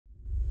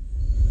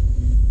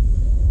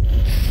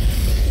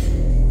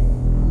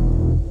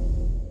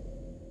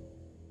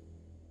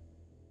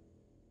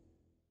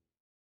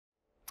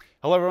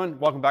Hello everyone,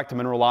 welcome back to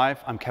Munro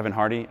Live. I'm Kevin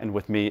Hardy, and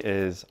with me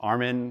is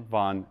Armin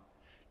von,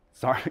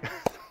 sorry.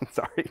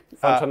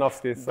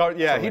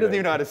 Yeah, he doesn't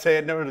even know how to say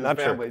it, no to his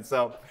family. Sure.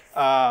 So,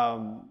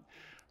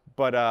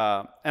 and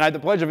I had the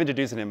pleasure of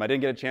introducing him. I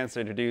didn't get a chance to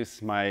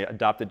introduce my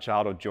adopted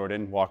child of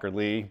Jordan, Walker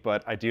Lee,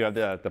 but I do have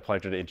the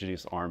pleasure to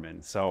introduce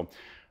Armin. So,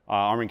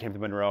 Armin came to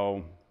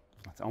Munro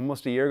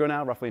almost a year ago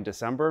now, roughly in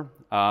December.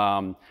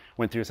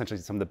 Went through essentially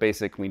some of the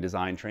basic lean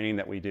design training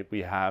that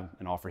we have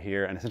and offer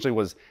here, and essentially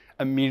was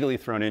immediately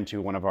thrown into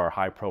one of our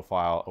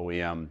high-profile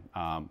OEM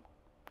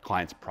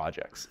clients'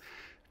 projects,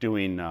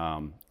 doing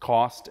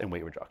cost and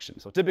weight reduction.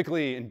 So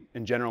typically,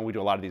 in general, we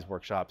do a lot of these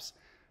workshops.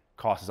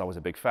 Cost is always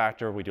a big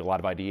factor. We do a lot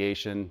of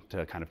ideation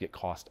to kind of get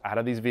cost out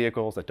of these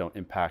vehicles that don't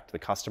impact the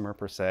customer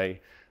per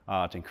se,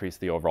 to increase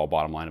the overall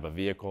bottom line of a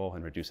vehicle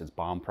and reduce its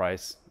BOM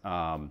price.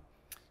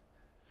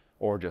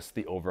 Or just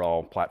the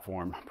overall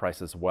platform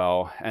price as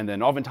well. And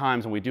then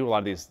oftentimes when we do a lot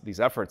of these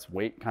efforts,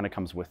 weight kind of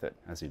comes with it,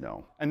 as you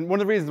know. And one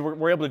of the reasons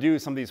we're able to do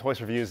some of these Hoist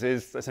reviews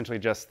is essentially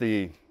just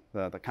the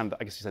kind of,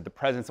 I guess you said, the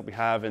presence that we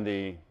have in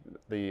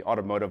the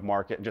automotive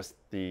market, just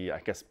the,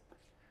 I guess,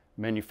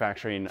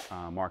 manufacturing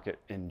market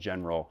in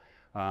general.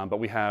 But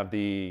we have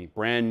the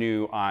brand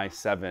new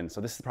i7.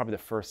 So this is probably the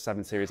first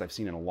 7 Series I've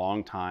seen in a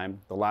long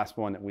time. The last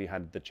one that we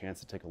had the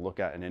chance to take a look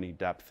at in any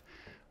depth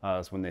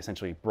is when they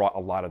essentially brought a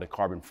lot of the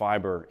carbon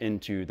fiber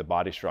into the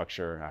body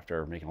structure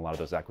after making a lot of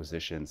those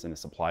acquisitions in the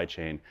supply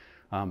chain.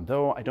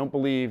 Though I don't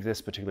believe this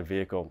particular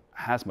vehicle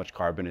has much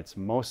carbon. It's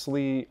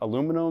mostly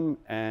aluminum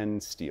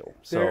and steel.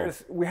 So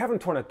we haven't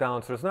torn it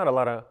down, so there's not a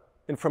lot of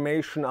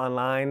information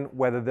online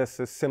whether this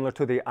is similar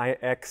to the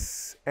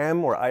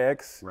iXM or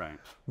iX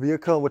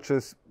vehicle, which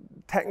is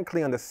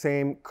technically on the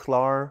same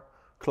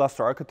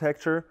cluster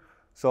architecture.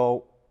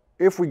 So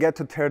if we get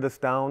to tear this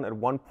down at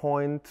one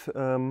point,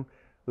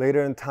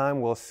 later in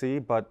time, we'll see.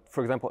 But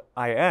for example,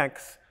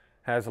 iX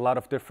has a lot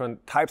of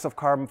different types of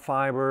carbon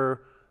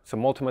fiber,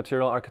 some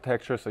multi-material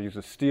architecture, so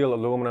uses steel,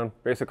 aluminum,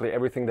 basically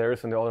everything there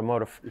is in the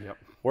automotive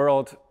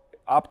world,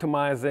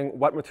 optimizing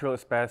what material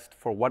is best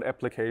for what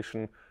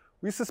application.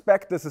 We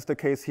suspect this is the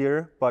case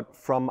here, but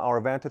from our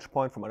vantage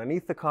point, from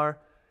underneath the car,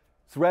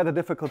 it's rather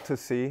difficult to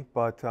see.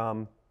 But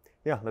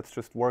yeah, let's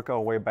just work our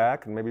way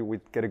back, and maybe we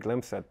get a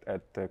glimpse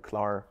at the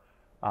car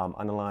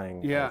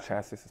underlying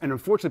chassis system. And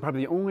unfortunately,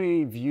 probably the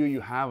only view you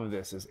have of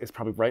this is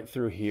probably right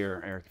through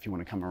here, Eric, if you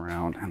want to come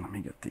around. And let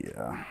me get the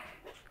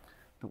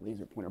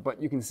laser pointer.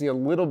 But you can see a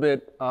little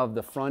bit of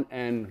the front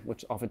end,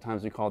 which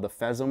oftentimes we call the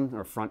FESM,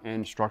 or front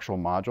end structural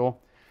module.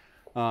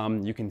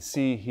 You can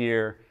see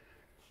here,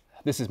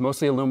 this is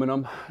mostly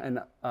aluminum. And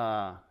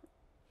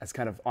as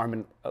kind of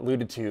Armin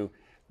alluded to,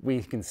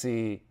 we can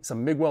see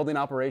some MIG welding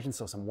operations,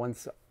 so some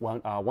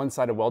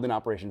one-sided welding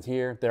operations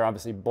here. They're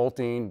obviously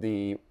bolting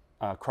the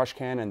crush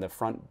can and the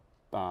front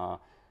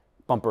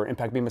bumper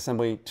impact beam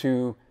assembly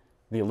to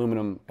the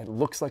aluminum. It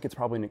looks like it's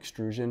probably an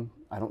extrusion.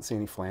 I don't see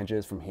any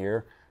flanges from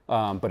here,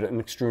 but an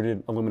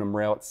extruded aluminum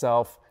rail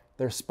itself.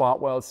 There's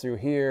spot welds through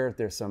here.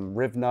 There's some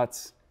riv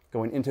nuts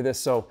going into this.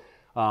 So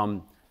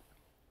a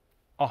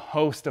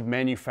host of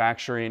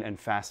manufacturing and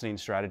fastening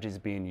strategies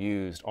being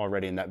used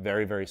already in that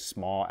very, very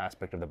small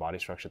aspect of the body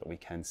structure that we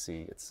can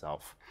see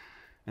itself.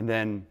 And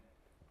then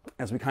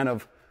as we kind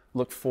of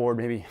look forward,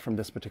 maybe from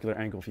this particular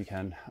angle, if you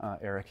can,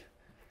 Eric,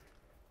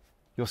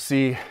 you'll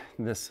see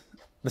the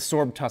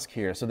sorb tusk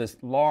here. So this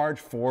large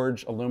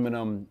forged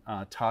aluminum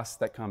tusk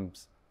that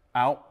comes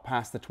out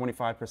past the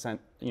 25%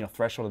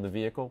 threshold of the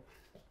vehicle,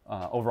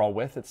 overall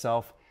width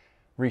itself,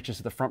 reaches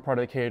to the front part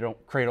of the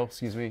cradle,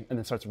 and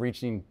then starts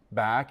reaching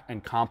back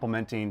and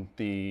complementing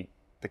the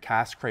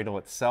cast cradle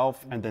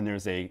itself. And then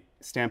there's a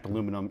stamped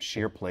aluminum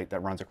shear plate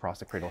that runs across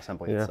the cradle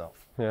assembly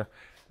itself. Yeah.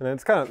 And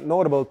it's kind of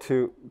notable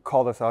to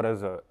call this out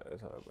as a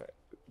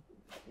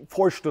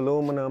forged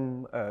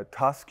aluminum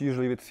tusk.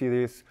 Usually we'd see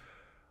these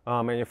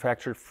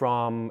manufactured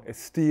from a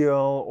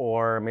steel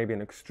or maybe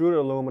an extruded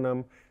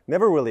aluminum.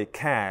 Never really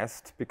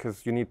cast,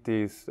 because you need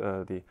these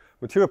the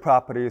material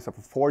properties of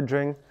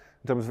forging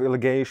in terms of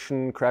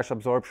elongation, crash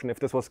absorption. If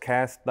this was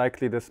cast,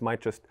 likely this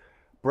might just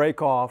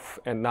break off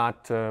and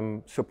not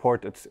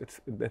support its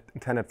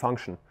intended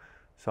function.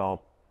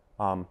 So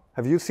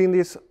have you seen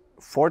these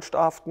forged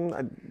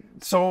often?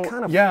 So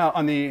yeah,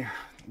 on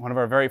one of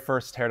our very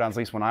first teardowns, at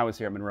least when I was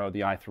here at Munro,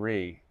 the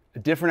i3, a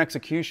different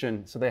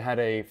execution. So they had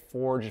a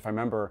forged, if I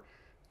remember,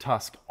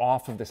 tusk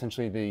off of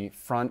essentially the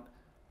front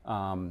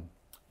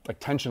like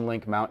tension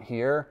link mount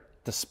here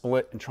to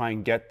split and try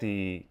and get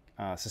the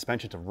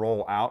suspension to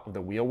roll out of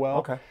the wheel well.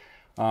 Okay.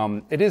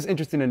 It is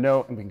interesting to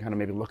note, and we can kind of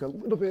maybe look a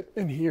little bit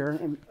in here,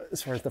 and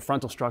as far as the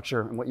frontal structure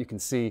and what you can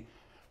see,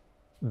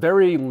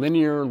 very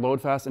linear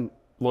load pass and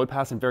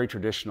very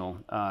traditional,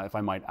 if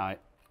I might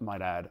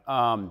add.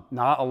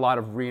 Not a lot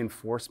of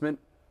reinforcement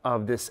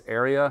of this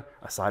area,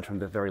 aside from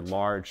the very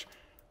large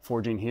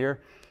forging here,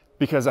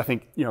 because I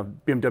think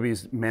BMW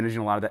is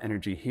managing a lot of the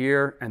energy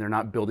here, and they're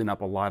not building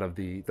up a lot of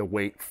the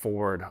weight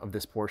forward of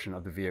this portion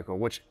of the vehicle,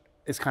 which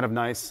is kind of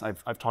nice.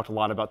 I've talked a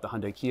lot about the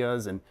Hyundai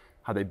Kias and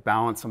how they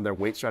balance some of their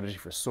weight strategy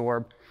for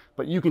sorb,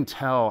 but you can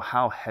tell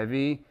how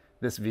heavy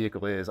this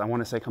vehicle is. I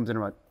want to say it comes in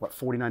about, what,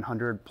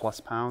 4,900 plus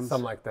pounds?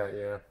 Something like that,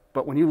 yeah.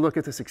 But when you look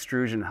at this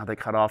extrusion, how they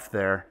cut off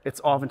there, it's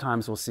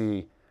oftentimes we'll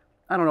see,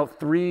 I don't know,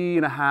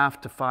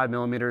 3.5 to 5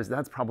 millimeters.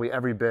 That's probably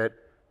every bit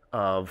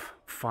of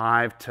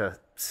 5 to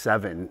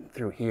 7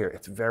 through here.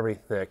 It's very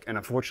thick. And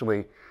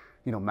unfortunately,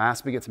 you know,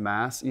 mass begets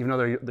mass. Even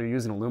though they're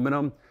using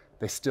aluminum,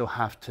 they still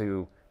have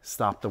to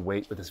stop the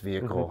weight with this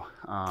vehicle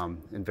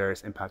in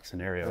various impact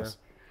scenarios.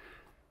 Yeah.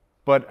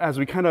 But as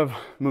we kind of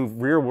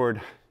move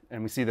rearward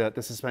and we see that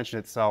the suspension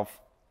itself,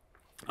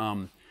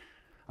 I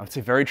would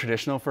say very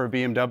traditional for a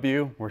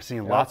BMW. We're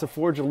seeing lots of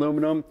forged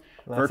aluminum,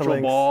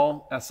 virtual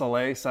ball,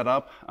 SLA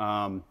setup.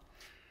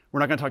 We're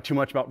not going to talk too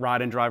much about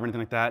ride and drive or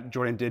anything like that.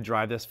 Jordan did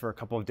drive this for a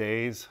couple of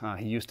days.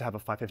 He used to have a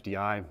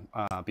 550i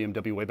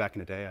BMW way back in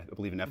the day, I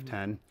believe an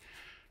F10.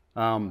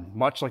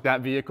 Much like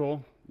that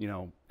vehicle, you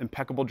know,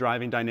 impeccable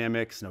driving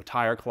dynamics, no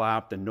tire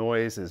clap, the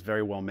noise is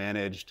very well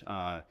managed.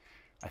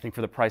 I think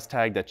for the price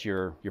tag that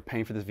you're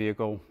paying for this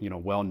vehicle, you know,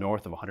 well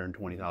north of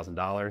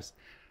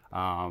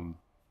 $120,000.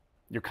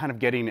 You're kind of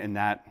getting in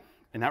that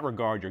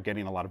regard, you're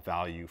getting a lot of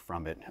value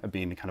from it,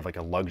 being kind of like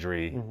a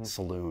luxury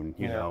saloon,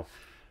 you know.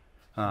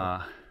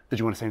 Did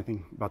you want to say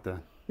anything about the?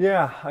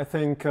 Yeah, I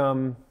think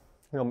you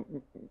know,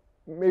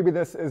 maybe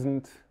this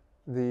isn't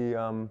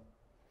the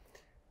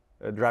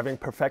driving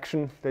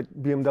perfection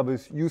that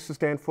BMWs used to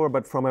stand for,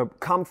 but from a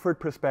comfort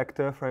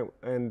perspective, right,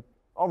 and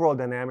overall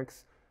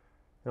dynamics,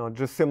 you know,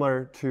 just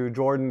similar to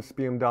Jordan's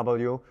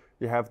BMW,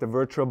 you have the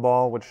virtual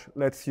ball, which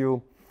lets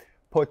you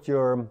put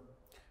your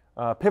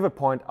pivot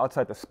point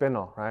outside the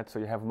spindle, right? So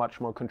you have much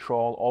more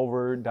control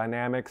over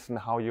dynamics and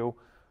how you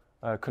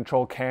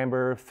control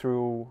camber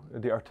through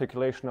the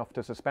articulation of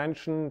the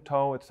suspension,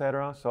 toe,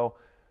 etc. So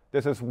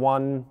this is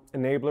one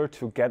enabler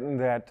to getting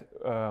that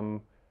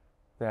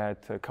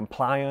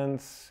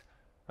compliance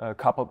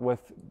coupled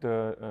with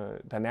the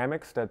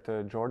dynamics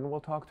that Jordan will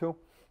talk to.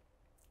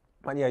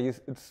 But yeah,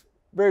 it's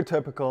very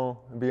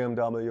typical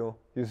BMW.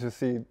 You just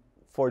see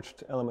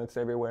forged elements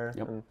everywhere.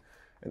 Yep.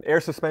 And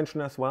air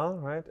suspension as well,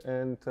 right?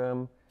 And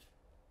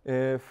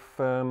if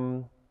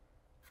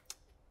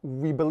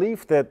we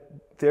believe that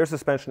the air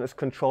suspension is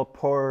controlled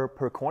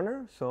per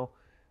corner, so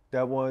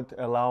that would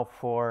allow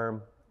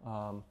for,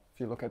 if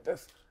you look at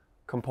this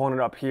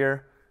component up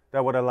here,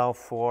 that would allow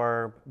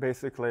for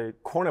basically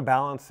corner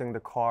balancing the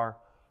car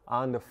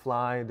on the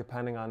fly,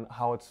 depending on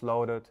how it's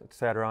loaded,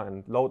 etc.,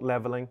 and load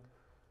leveling.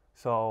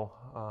 So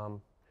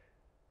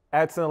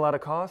adds in a lot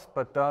of cost,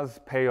 but does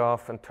pay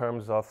off in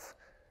terms of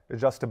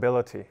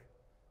adjustability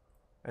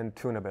and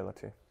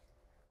tunability.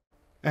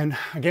 And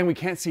again, we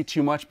can't see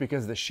too much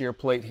because of the shear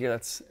plate here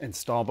that's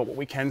installed, but what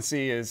we can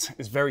see is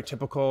very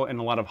typical in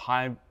a lot of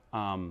high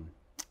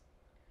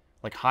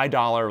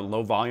dollar,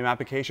 low volume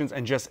applications,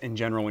 and just in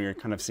general when you're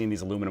kind of seeing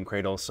these aluminum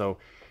cradles. So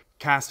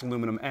cast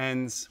aluminum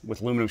ends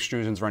with aluminum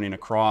extrusions running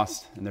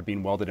across and they're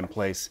being welded in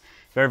place.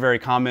 Very, very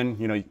common.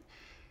 You know,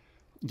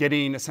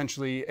 getting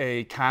essentially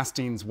a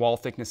casting's wall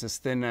thickness as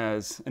thin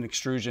as an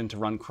extrusion to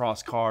run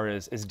cross car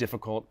is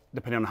difficult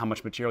depending on how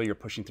much material you're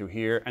pushing through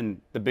here.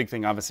 And the big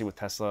thing obviously with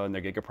Tesla and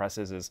their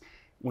gigapresses is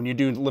when you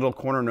do little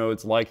corner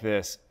nodes like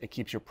this, it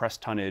keeps your press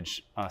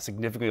tonnage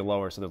significantly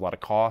lower. So there's a lot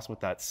of cost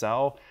with that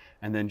cell.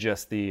 And then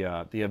just the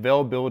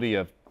availability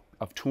of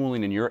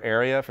tooling in your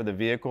area for the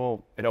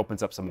vehicle, it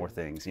opens up some more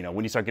things. You know,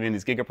 when you start getting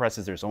these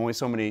gigapresses, there's only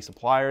so many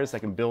suppliers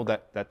that can build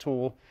that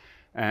tool.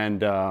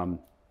 And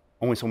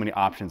only so many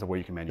options of where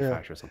you can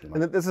manufacture something like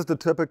that. And this is the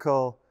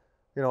typical,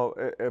 you know,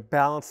 a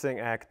balancing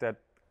act that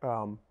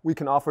we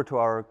can offer to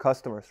our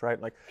customers,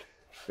 right? Like,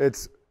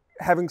 it's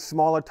having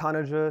smaller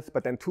tonnages,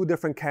 but then 2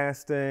 different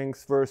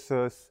castings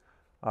versus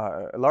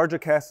a larger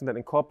casting that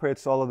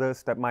incorporates all of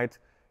this that might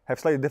have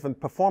slightly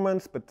different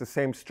performance, but the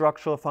same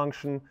structural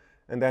function.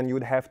 And then you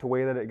would have to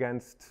weigh that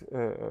against,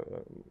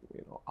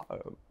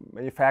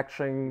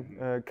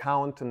 manufacturing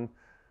count. And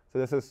so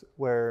this is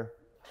where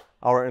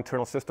our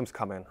internal systems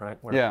come in, right?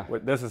 Where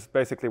this is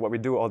basically what we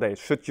do all day.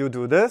 Should you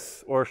do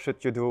this, or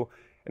should you do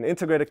an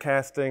integrated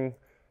casting?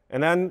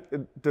 And then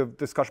the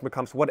discussion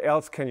becomes, what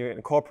else can you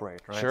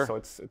incorporate, right? Sure. So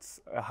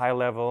it's a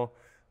high-level,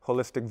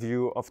 holistic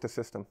view of the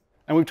system.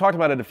 And we've talked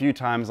about it a few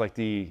times, like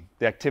the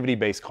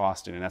activity-based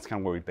costing, and that's kind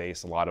of where we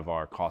base a lot of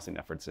our costing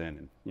efforts in.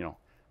 And you know,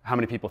 how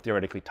many people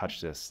theoretically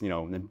touch this? You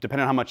know, and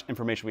depending on how much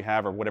information we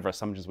have or whatever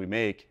assumptions we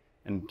make,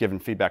 and given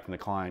feedback from the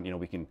client, you know,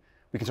 we can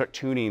start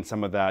tuning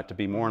some of that to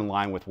be more in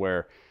line with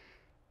where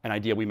an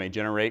idea we may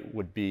generate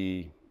would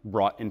be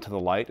brought into the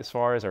light as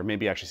far as, or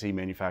maybe actually see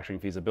manufacturing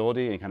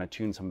feasibility and kind of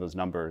tune some of those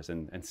numbers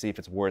and see if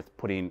it's worth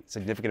putting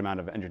significant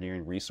amount of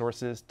engineering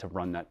resources to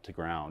run that to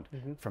ground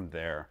from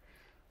there.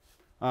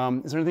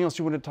 Is there anything else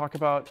you wanted to talk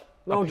about?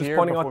 No, just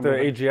pointing out the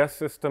AGS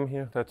system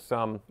here. That's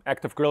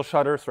active grill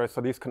shutters, right?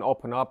 So these can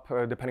open up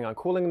depending on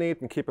cooling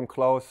need and keep them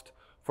closed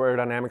for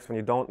aerodynamics when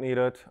you don't need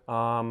it.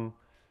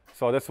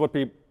 So this would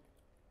be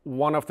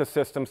one of the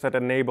systems that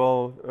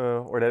enable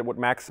or that would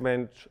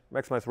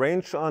maximize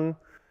range on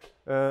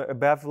a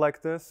BEV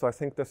like this. So I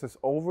think this is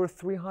over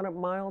 300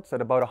 miles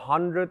at about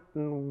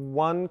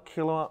 101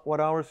 kilowatt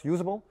hours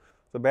usable.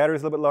 The battery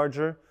is a little bit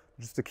larger,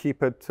 just to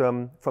keep it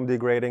from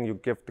degrading. You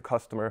give the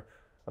customer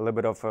a little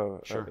bit of a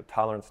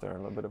tolerance there, a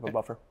little bit of a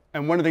buffer.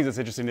 And one of the things that's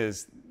interesting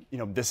is,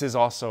 this is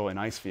also an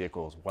ICE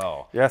vehicle as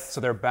well. Yes. So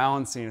they're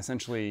balancing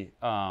essentially.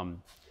 I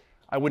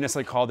wouldn't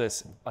necessarily call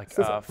this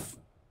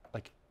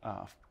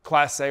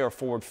Class A or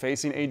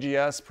forward-facing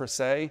AGS per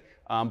se,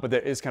 but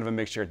there is kind of a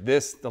mixture.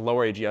 The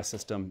lower AGS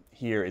system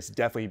here is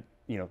definitely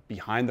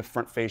behind the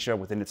front fascia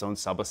within its own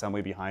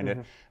sub-assembly behind it,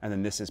 and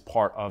then this is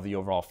part of the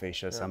overall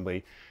fascia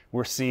assembly.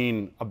 We're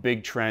seeing a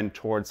big trend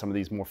towards some of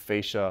these more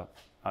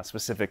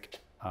fascia-specific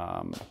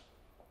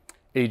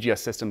AGS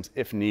systems,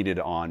 if needed,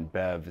 on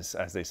BEVs,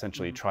 as they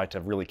essentially try to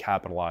really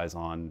capitalize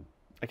on,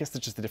 I guess,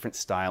 just the different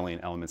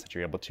styling elements that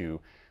you're able to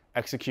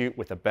execute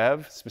with a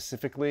BEV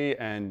specifically,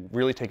 and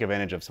really take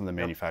advantage of some of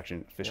the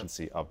manufacturing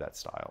efficiency of that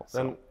style. So.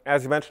 And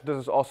as you mentioned, this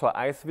is also an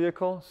ICE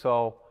vehicle,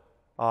 so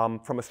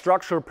from a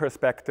structural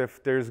perspective,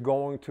 there's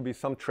going to be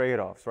some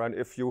trade-offs, right?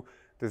 If you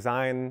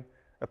design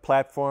a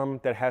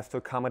platform that has to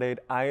accommodate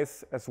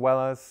ICE as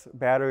well as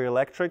battery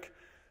electric,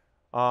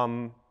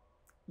 both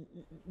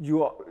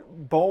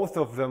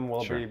of them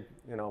will be,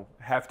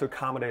 have to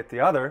accommodate the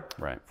other.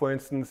 Right. For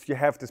instance, you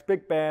have this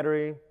big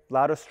battery, a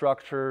lot of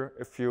structure.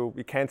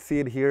 We can't see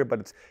it here, but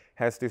it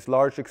has these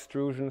large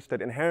extrusions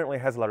that inherently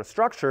has a lot of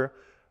structure,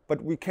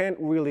 but we can't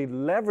really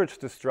leverage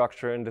the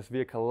structure in this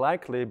vehicle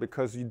likely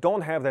because you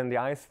don't have that in the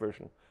ICE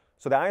version.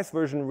 So the ICE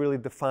version really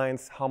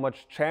defines how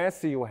much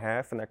chassis you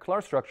have in that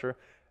car structure,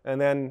 and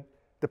then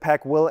the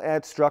pack will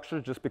add structure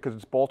just because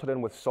it's bolted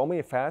in with so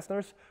many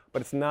fasteners,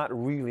 but it's not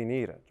really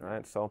needed,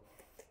 right? So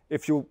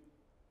if you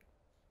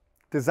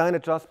design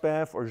it just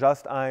BEV or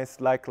just ICE,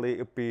 likely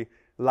it'd be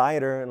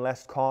lighter and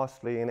less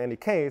costly in any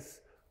case.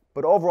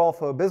 But overall,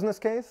 for a business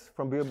case,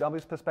 from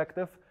BMW's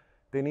perspective,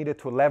 they needed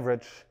to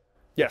leverage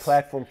the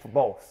platform for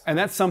both. And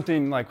that's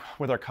something like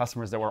with our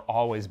customers that we're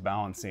always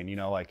balancing.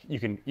 Like you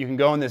can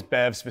go in this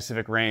BEV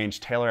specific range,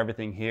 tailor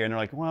everything here, and they're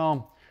like,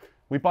 well,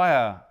 we buy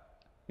a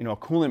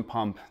coolant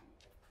pump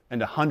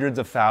into hundreds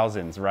of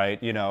thousands,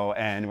 right?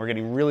 And we're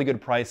getting really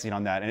good pricing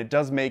on that. And it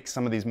does make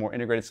some of these more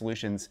integrated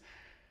solutions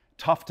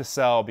tough to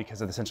sell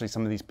because of essentially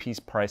some of these piece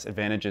price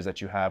advantages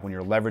that you have when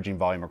you're leveraging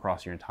volume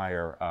across your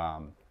entire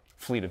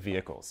fleet of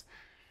vehicles.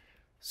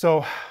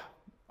 So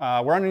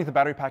we're underneath the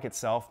battery pack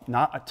itself,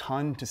 not a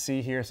ton to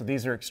see here. So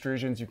these are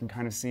extrusions. You can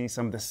kind of see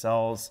some of the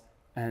cells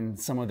and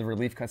some of the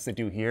relief cuts they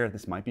do here.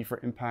 This might be for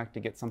impact to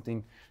get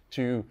something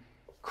to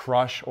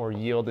crush or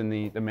yield in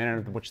the manner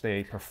in which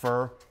they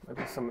prefer.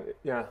 Maybe some,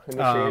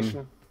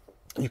 initiation.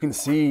 You can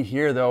see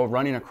here though,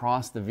 running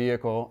across the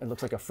vehicle, it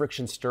looks like a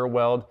friction stir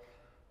weld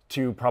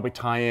to probably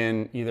tie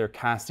in either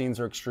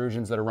castings or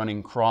extrusions that are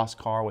running cross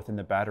car within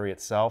the battery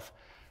itself.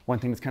 One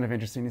thing that's kind of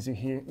interesting is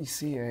you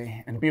see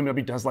and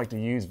BMW does like to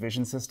use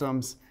vision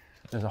systems.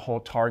 There's a whole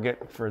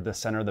target for the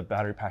center of the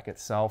battery pack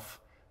itself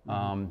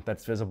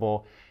that's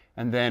visible.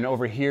 And then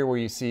over here where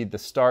you see the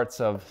starts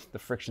of the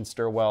friction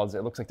stir welds,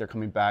 it looks like they're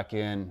coming back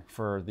in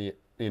for the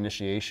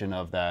initiation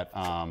of that,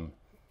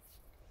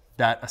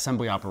 that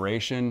assembly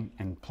operation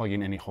and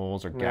plugging any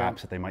holes or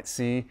gaps that they might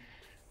see.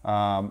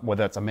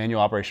 Whether it's a manual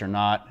operation or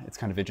not, it's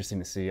kind of interesting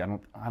to see. I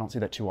don't see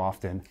that too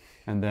often.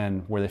 And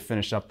then where they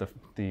finish up the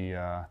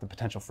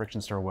potential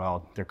friction stir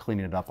weld, they're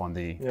cleaning it up on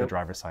the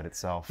driver's side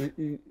itself.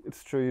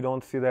 It's true, you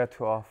don't see that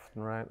too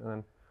often, right?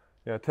 And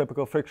then,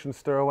 typical friction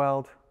stir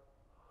weld.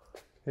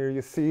 Here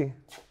you see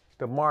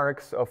the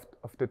marks of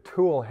the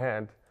tool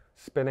head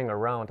spinning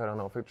around. I don't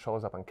know if it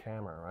shows up on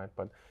camera, right?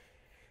 But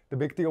the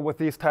big deal with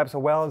these types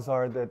of welds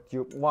are that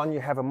you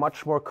have a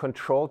much more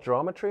controlled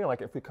geometry.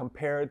 Like if we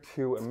compare it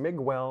to a MIG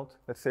weld,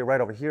 let's say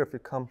right over here, if you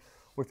come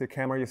with your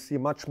camera, you see a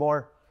much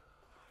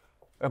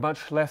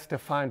less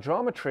defined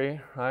geometry,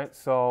 right?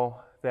 So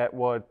that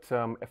would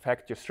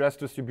affect your stress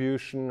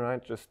distribution,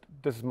 right? Just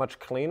this is much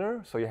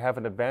cleaner, so you have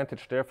an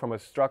advantage there from a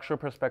structural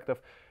perspective,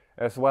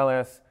 as well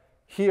as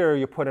here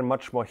you put in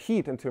much more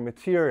heat into your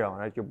material,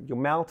 right? You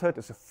melt it,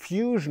 it's a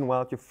fusion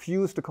weld, you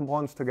fuse the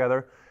components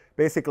together,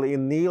 basically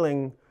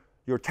annealing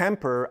your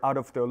temper out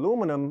of the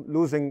aluminum,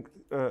 losing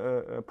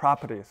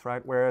properties,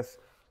 right? Whereas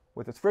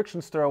with this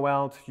friction stir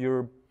weld,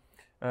 you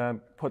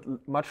put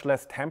much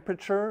less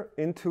temperature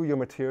into your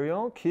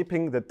material,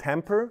 keeping the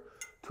temper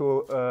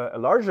to a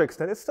larger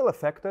extent. It's still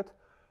affected,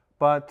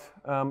 but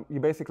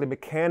you basically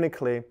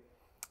mechanically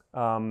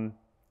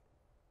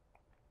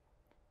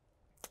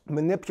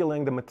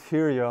manipulating the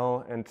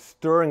material and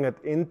stirring it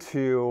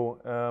into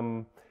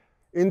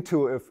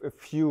a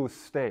fused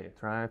state,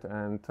 right?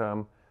 And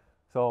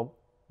so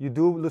you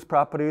do lose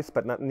properties,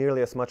 but not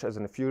nearly as much as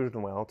an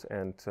fusion weld.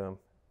 And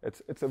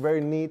it's a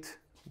very neat,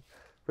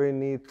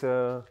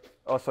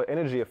 also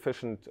energy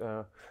efficient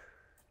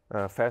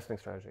fastening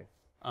strategy.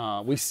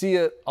 We see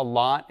it a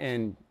lot,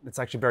 and it's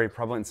actually very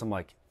prevalent in some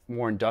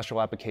more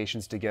industrial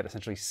applications to get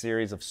essentially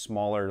series of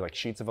smaller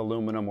sheets of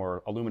aluminum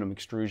or aluminum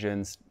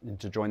extrusions and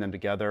to join them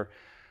together.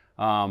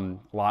 A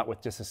lot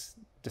with just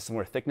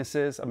dissimilar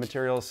thicknesses of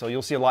materials. So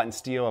you'll see a lot in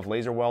steel of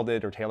laser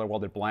welded or tailor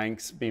welded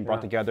blanks being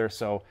brought together.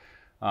 So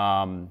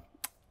I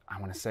I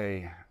want to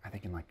say, I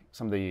think in like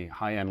some of the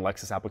high-end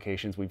Lexus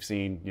applications, we've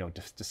seen, you know,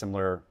 just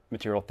dissimilar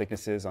material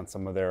thicknesses on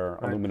some of their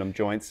aluminum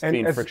joints and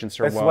being friction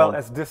stir as weld. well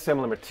as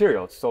dissimilar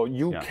materials. So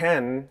you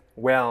can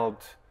weld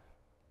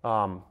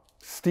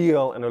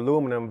steel and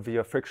aluminum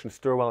via friction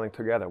stir welding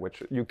together,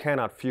 which you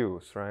cannot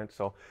fuse, right?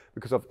 So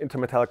because of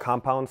intermetallic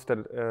compounds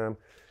that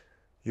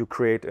you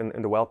create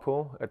in the weld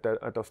pool at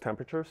those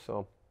temperatures.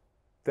 So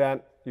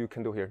that you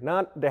can do here.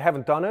 They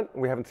haven't done it.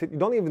 We haven't seen. You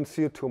don't even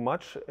see it too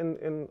much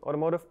in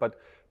automotive, but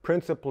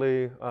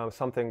principally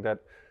something that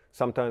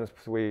sometimes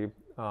we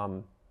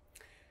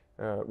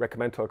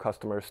recommend to our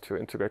customers to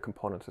integrate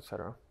components,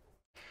 etc.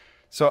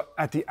 So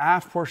at the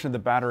aft portion of the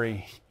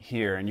battery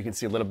here, and you can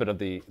see a little bit of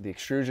the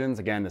extrusions.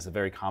 Again, this is a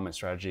very common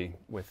strategy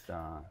with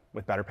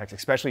battery packs,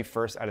 especially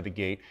first out of the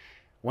gate.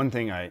 One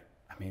thing I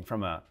mean,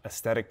 from an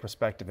aesthetic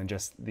perspective and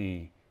just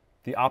the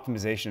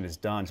optimization is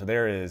done. So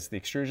there is the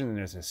extrusion, and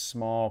there's this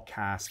small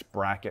cast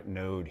bracket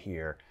node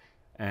here,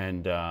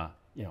 and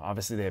you know,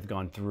 obviously they have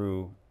gone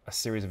through a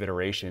series of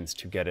iterations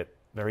to get it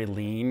very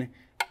lean,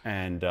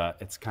 and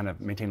it's kind of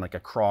maintained like a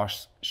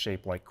cross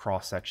shape, like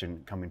cross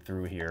section coming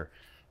through here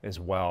as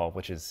well,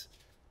 which is,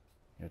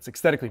 you know, it's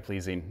aesthetically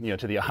pleasing, you know,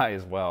 to the eye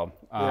as well.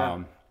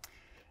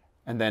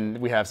 And then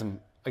we have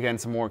some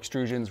more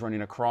extrusions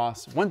running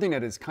across. One thing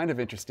that is kind of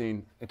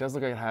interesting, it does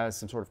look like it has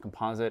some sort of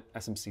composite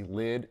SMC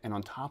lid, and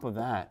on top of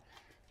that,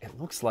 it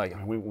looks like, I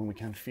mean, when we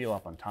can feel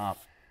up on top,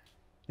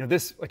 you know,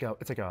 this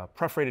it's like a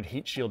perforated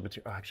heat shield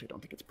material. Oh, actually, I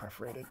don't think it's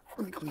perforated.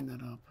 Let me clean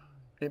that up.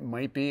 It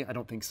might be. I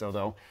don't think so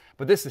though.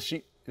 But this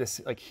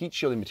like heat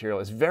shielding material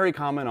is very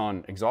common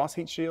on exhaust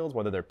heat shields,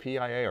 whether they're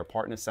PIA or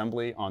part and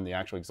assembly on the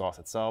actual exhaust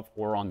itself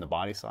or on the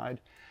body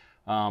side.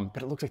 But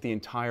it looks like the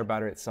entire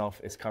battery itself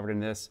is covered in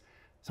this.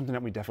 Something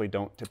that we definitely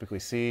don't typically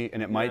see,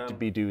 and it might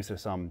be due to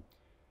some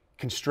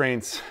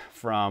constraints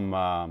from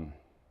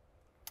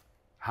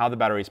how the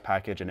battery is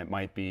packaged, and it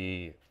might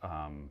be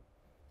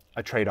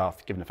a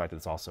trade-off given the fact that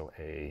it's also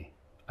a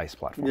ICE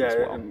platform as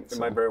well. It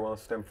might very well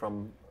stem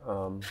from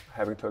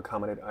having to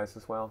accommodate ICE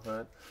as well,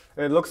 right?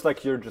 And it looks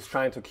like you're just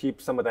trying to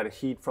keep some of that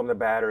heat from the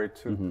battery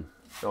to you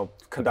know,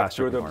 conduct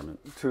through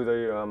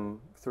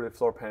the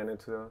floor pan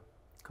into the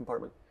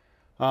compartment.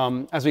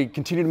 As we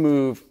continue to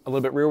move a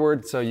little bit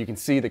rearward, so you can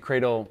see the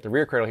cradle, the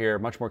rear cradle here,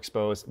 much more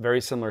exposed,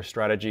 very similar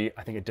strategy.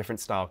 I think a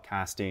different style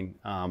casting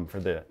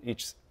for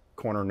each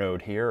corner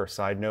node here or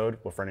side node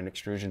with running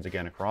extrusions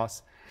again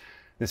across.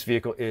 This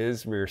vehicle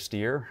is rear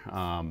steer.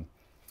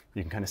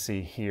 You can kind of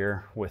see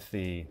here with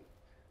the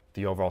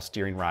overall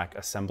steering rack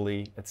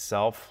assembly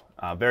itself.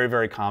 Very,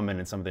 very common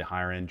in some of the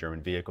higher end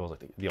German vehicles,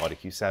 like the Audi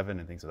Q7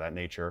 and things of that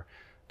nature,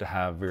 to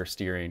have rear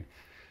steering.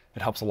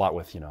 It helps a lot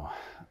with, you know,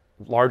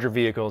 larger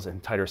vehicles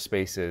and tighter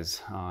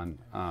spaces on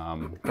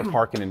for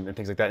parking and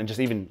things like that, and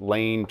just even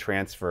lane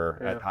transfer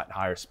at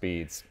higher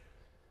speeds.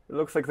 It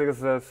looks like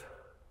this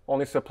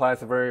only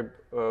supplies a very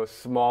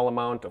small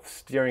amount of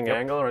steering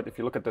angle, right? If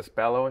you look at this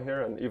bellow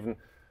here, and even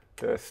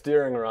the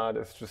steering rod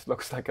just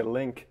looks like a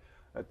link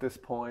at this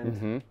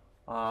point.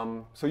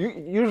 So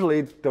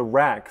usually the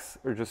racks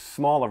are just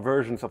smaller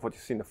versions of what you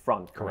see in the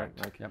front,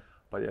 correct? Like,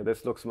 but yeah,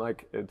 this looks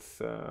like it's,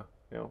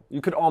 you know,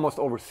 you could almost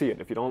oversee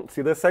it. If you don't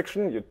see this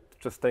section, you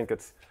just think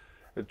it's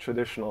a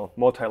traditional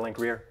multi-link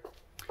rear.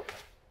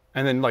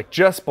 And then like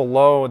just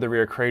below the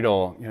rear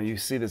cradle, you know, you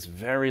see this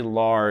very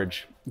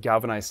large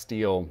galvanized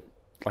steel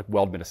like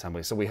weldment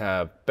assembly. So we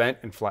have bent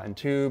and flattened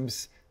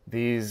tubes.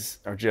 These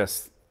are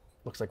just,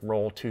 looks like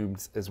roll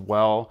tubes as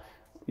well,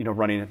 you know,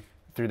 running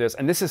through this.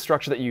 And this is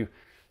structure that you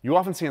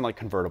often see in like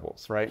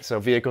convertibles, right? So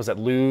vehicles that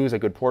lose a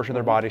good portion of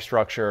their body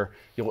structure,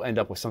 you'll end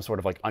up with some sort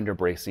of like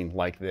underbracing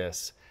like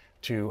this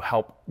to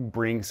help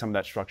bring some of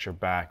that structure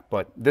back.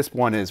 But this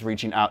one is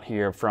reaching out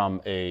here from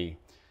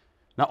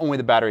not only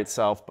the battery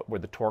itself, but where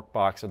the torque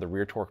box or the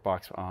rear torque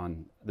box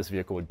on this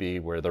vehicle would be,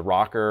 where the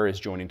rocker is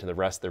joining to the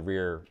rest of the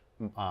rear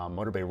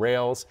motor bay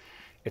rails.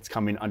 It's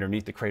coming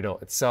underneath the cradle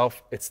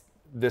itself.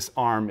 This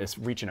arm is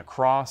reaching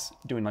across,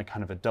 doing like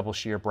kind of a double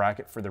shear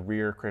bracket for the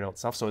rear cradle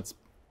itself. So it's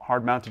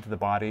hard mounted to the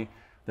body.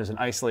 There's an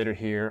isolator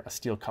here, a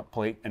steel cup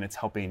plate, and it's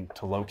helping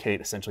to locate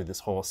essentially this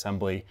whole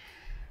assembly.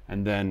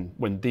 And then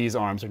when these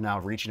arms are now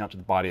reaching out to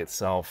the body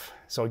itself.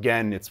 So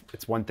again,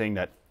 it's one thing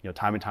that, you know,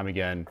 time and time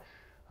again,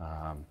 you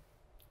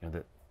know,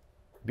 that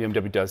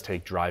BMW does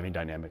take driving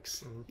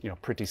dynamics, you know,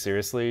 pretty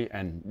seriously,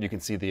 and you can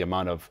see the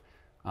amount of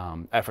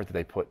effort that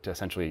they put to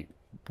essentially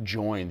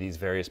join these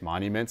various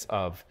monuments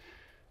of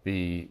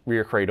the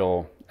rear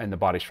cradle and the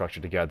body structure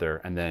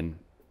together, and then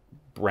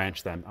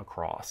branch them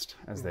across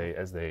as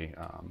they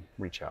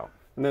reach out.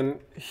 And then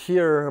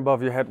here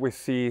above your head, we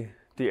see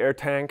the air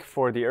tank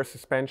for the air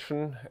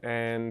suspension,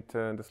 and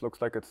this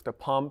looks like it's the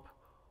pump.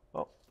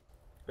 Oh,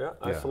 yeah,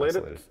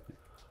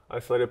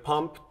 isolated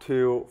pump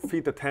to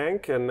feed the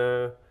tank, and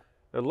it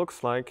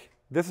looks like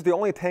this is the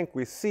only tank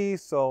we see.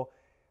 So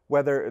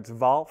whether it's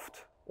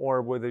valved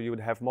or whether you would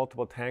have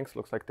multiple tanks,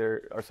 looks like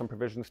there are some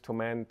provisions to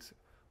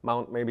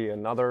mount maybe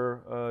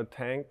another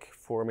tank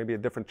for maybe a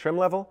different trim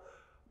level.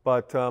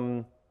 But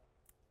on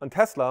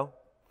Tesla,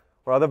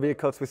 For other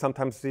vehicles, we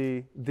sometimes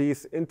see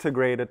these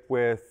integrated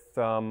with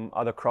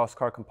other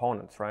cross-car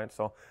components, right?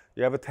 So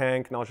you have a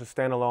tank, now it's just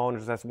standalone, it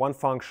just has one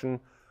function,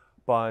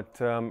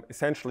 but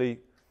essentially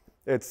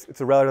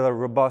it's a rather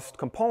robust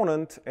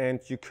component, and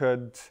you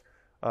could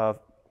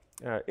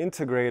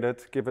integrate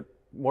it, give it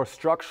more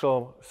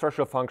structural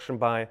function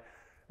by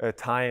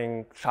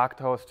tying shock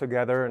towers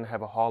together and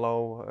have a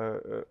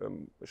hollow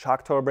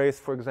shock tower base,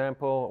 for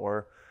example,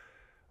 or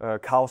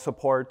cowl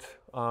support.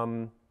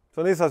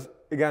 So these are,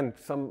 again,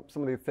 some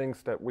of the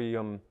things that we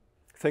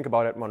think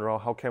about at Munro.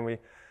 How can we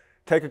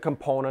take a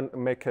component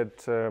and make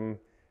it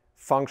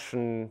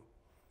function?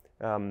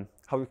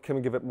 How can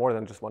we give it more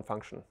than just one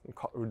function and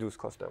reduce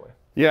cost that way?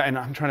 Yeah, and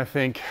I'm trying to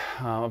think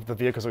of the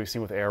vehicles that we've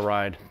seen with Air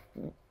Ride.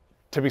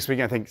 Typically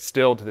speaking, I think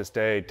still to this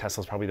day,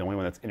 Tesla's probably the only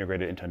one that's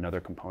integrated into another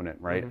component,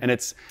 right? Mm-hmm. And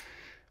it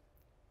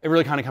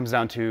really kind of comes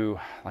down to,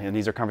 like, and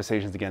these are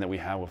conversations again that we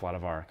have with a lot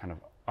of our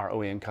our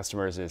OEM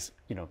customers is,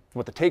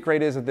 what the take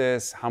rate is of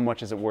this, how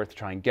much is it worth to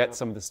try and get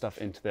some of this stuff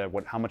into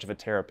how much of a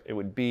tear up it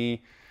would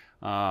be.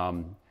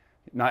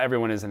 Not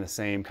everyone is in the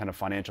same kind of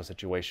financial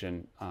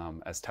situation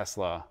as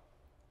Tesla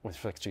with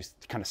respect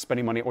to kind of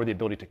spending money or the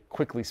ability to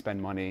quickly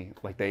spend money.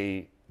 Like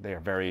they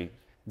are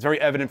it's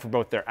very evident for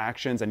both their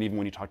actions and even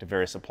when you talk to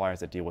various suppliers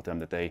that deal with them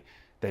that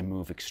they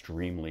move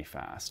extremely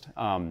fast.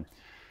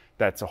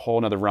 That's a whole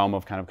nother realm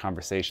of kind of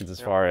conversations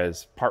as far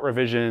as part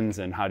revisions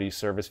and how do you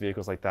service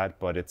vehicles like that.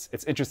 But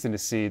it's interesting to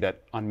see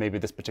that on maybe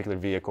this particular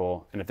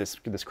vehicle, and if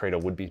this cradle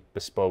would be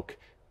bespoke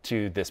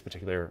to this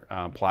particular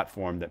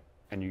platform,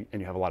 and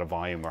you have a lot of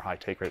volume or high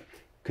take rate,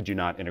 could you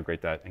not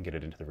integrate that and get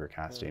it into the rear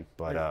casting?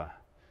 But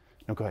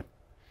no, go ahead.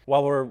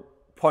 While we're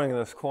pointing in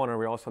this corner,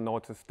 we also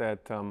noticed that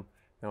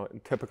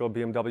in typical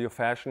BMW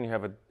fashion, you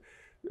have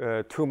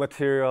a two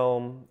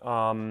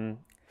material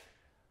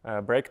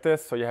brake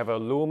disc. So you have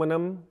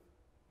aluminum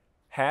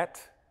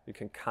hat. You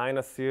can kind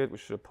of see it. We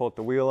should have pulled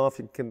the wheel off.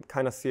 You can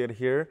kind of see it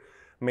here.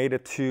 Made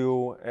it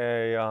to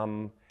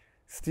a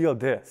steel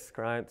disc,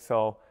 right?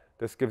 So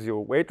this gives you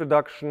a weight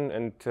reduction.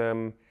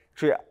 And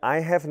actually, I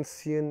haven't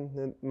seen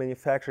the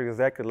manufacturer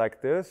exactly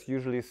like this.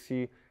 Usually you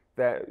see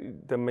that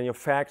the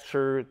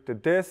manufacturer the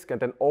disc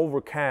and then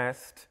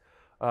overcast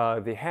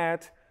the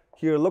hat.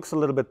 Here it looks a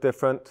little bit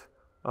different.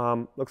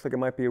 Looks like it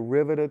might be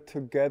riveted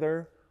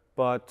together.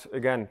 But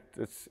again,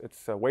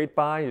 it's a weight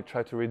buy. You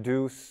try to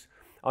reduce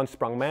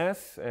unsprung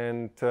mass,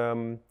 and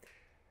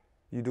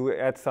you do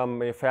add some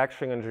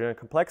manufacturing engineering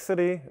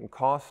complexity and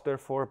cost,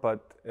 therefore. But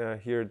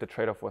here the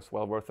trade-off was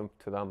well worth it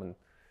to them, and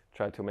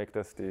tried to make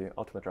this the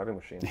ultimate driving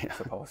machine, I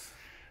suppose.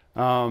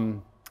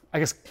 I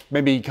guess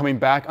maybe coming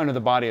back under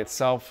the body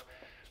itself,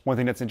 one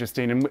thing that's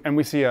interesting, and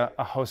we see a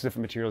host of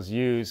different materials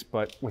used,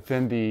 but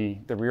within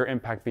the rear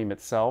impact beam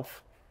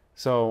itself.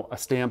 So a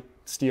stamped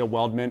steel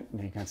weldment,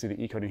 you can see the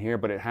E-coating here,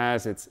 but it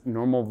has its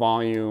normal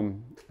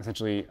volume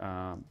essentially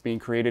being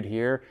created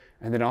here.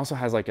 And then it also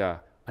has like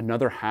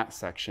another hat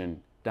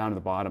section down to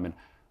the bottom. And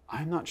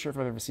I'm not sure if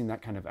I've ever seen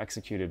that kind of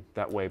executed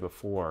that way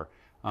before.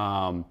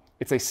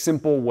 It's a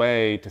simple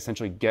way to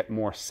essentially get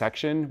more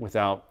section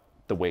without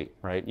the weight,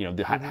 right?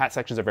 The hat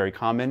sections are very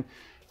common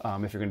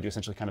if you're going to do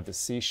essentially kind of the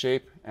C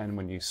shape. And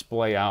when you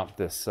splay out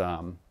this,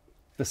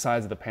 the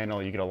size of the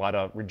panel, you get a lot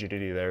of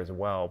rigidity there as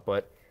well.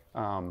 But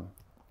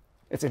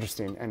it's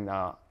interesting, and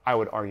I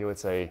would argue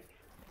it's a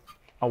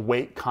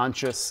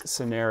weight-conscious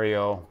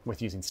scenario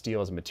with using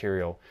steel as a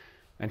material.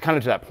 And kind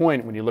of to that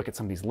point, when you look at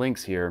some of these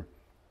links here,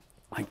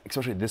 like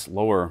especially this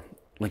lower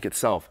link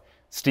itself,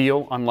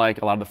 steel,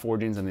 unlike a lot of the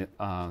forgings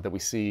that we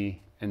see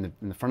in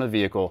the front of the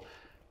vehicle,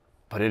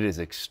 but it is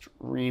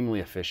extremely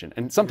efficient.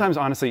 And sometimes,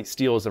 honestly,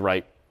 steel is the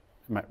right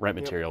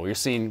material. You're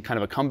seeing kind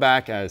of a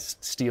comeback as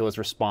steel has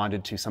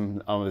responded to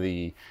some of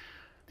the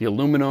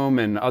aluminum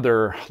and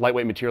other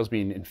lightweight materials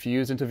being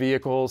infused into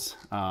vehicles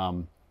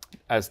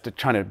as to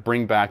trying to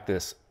bring back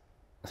this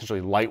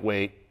essentially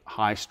lightweight,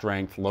 high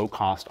strength, low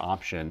cost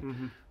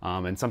option.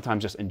 And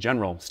sometimes just in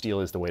general, steel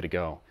is the way to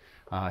go.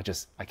 I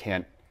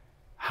can't,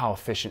 how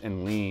efficient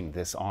and lean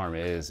this arm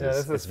is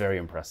very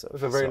impressive.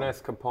 It's a very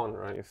nice component,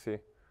 right? You see,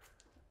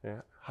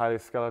 highly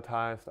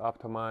skeletized,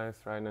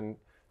 optimized, right? And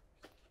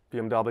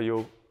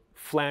BMW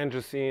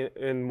flanges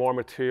in more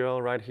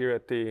material right here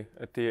at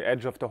the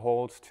edge of the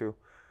holes to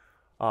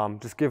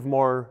just give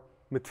more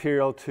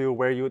material to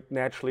where you would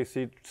naturally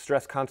see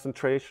stress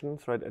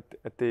concentrations, right,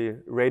 at the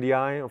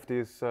radii of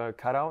these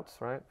cutouts,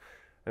 right?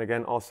 And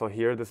again, also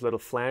here, this little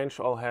flange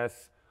all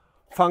has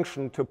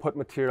function to put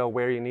material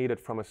where you need it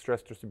from a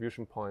stress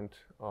distribution point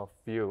of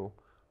view,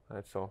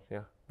 right? So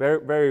yeah, very,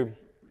 very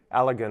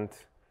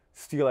elegant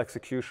steel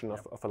execution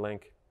of a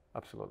link,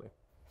 absolutely.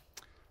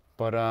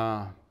 But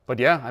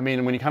yeah, I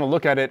mean, when you kind of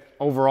look at it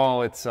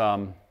overall, it's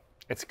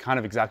kind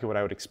of exactly what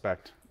I would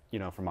expect,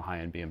 from a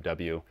high-end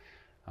BMW,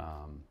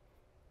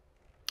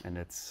 and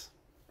it's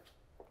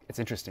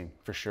interesting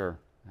for sure.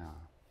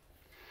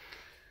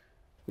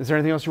 Is there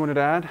anything else you wanted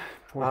to add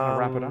before we kind of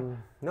wrap it up?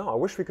 No, I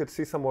wish we could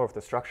see some more of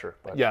the structure.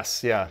 But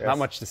yes, not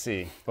much to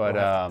see, but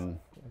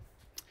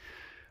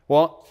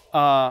well,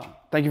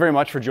 thank you very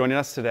much for joining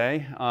us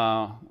today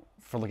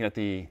for looking at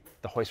the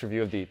the Hoist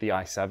review of the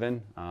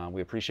i7.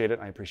 We appreciate it.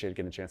 I appreciate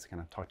getting a chance to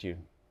kind of talk to you,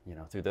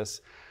 through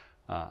this.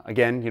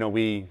 Again,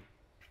 we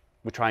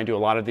try and do a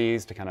lot of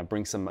these to kind of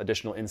bring some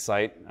additional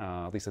insight,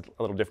 at least a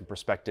little different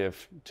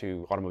perspective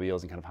to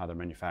automobiles and kind of how they're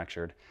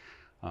manufactured.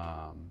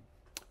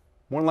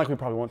 More than likely, we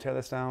probably won't tear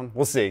this down.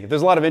 We'll see. If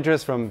there's a lot of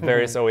interest from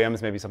various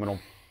OEMs, maybe someone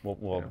will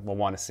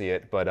want to see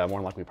it, but more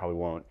than likely, we probably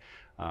won't,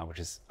 which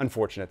is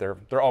unfortunate.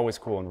 They're always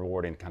cool and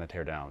rewarding to kind of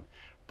tear down.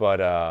 But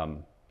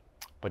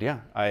yeah,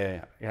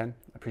 I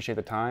appreciate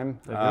the time.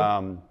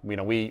 We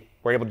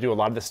were able to do a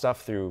lot of this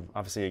stuff through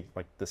obviously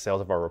like the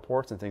sales of our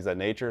reports and things of that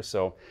nature.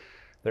 So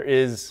there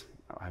is,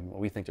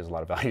 we think there's a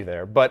lot of value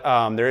there, but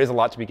there is a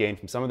lot to be gained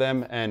from some of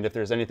them. And if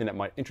there's anything that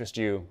might interest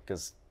you,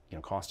 because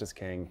cost is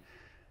king,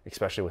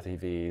 especially with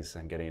EVs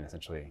and getting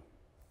essentially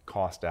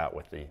cost out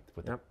with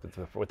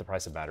the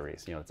price of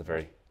batteries. It's a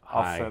very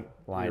high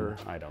line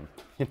item.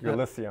 Your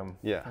lithium,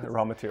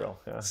 raw material.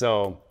 Yeah.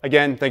 So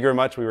again, thank you very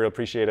much. We really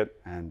appreciate it.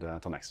 And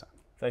until next time.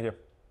 Thank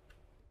you.